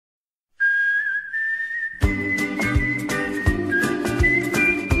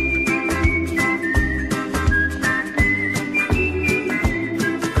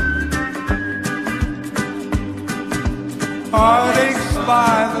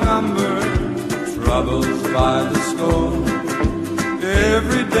number, troubles by the score.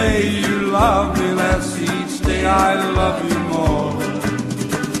 Every day you love me less, each day I love you more.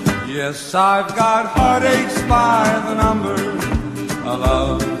 Yes, I've got heartaches by the number, a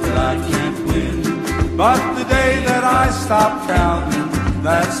love that I can't win. But the day that I stop counting,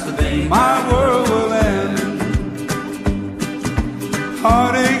 that's the day my world will end.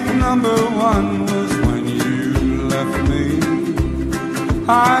 Heartache number one was when you left me.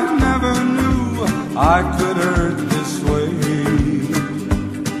 I never knew I could hurt this way.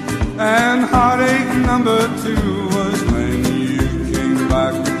 And heartache number two was when you came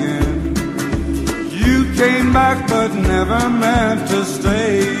back again. You came back but never meant to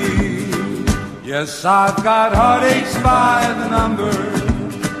stay. Yes, I've got heartaches by the number,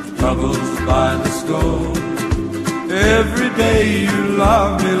 troubles by the score. Every day you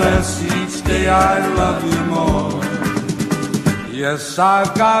love me less, each day I love you more. Yes,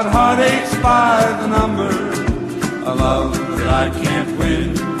 I've got heartaches by the number, a love that I can't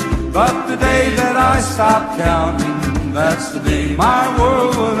win. But the day that I stop counting, that's the day my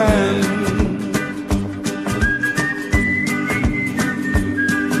world will end.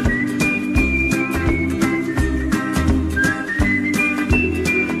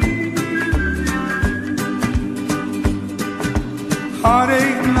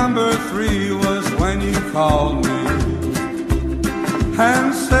 Heartache number three was when you called me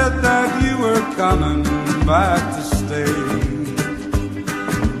and said that you were coming back to stay.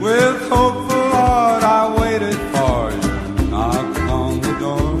 With hopeful heart I waited for you, knocked on the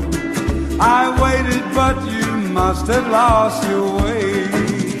door. I waited but you must have lost your way.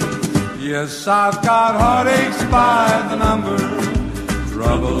 Yes, I've got heartaches by the number,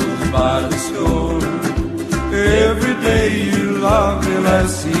 troubles by the score. Every day you love me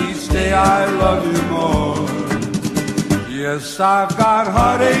less, each day I love you more. Yes, I've got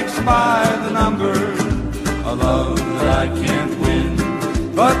heartaches by the number, a love that I can't win.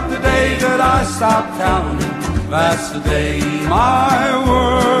 But the day that I stop counting, that's the day my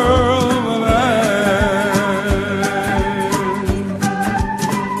world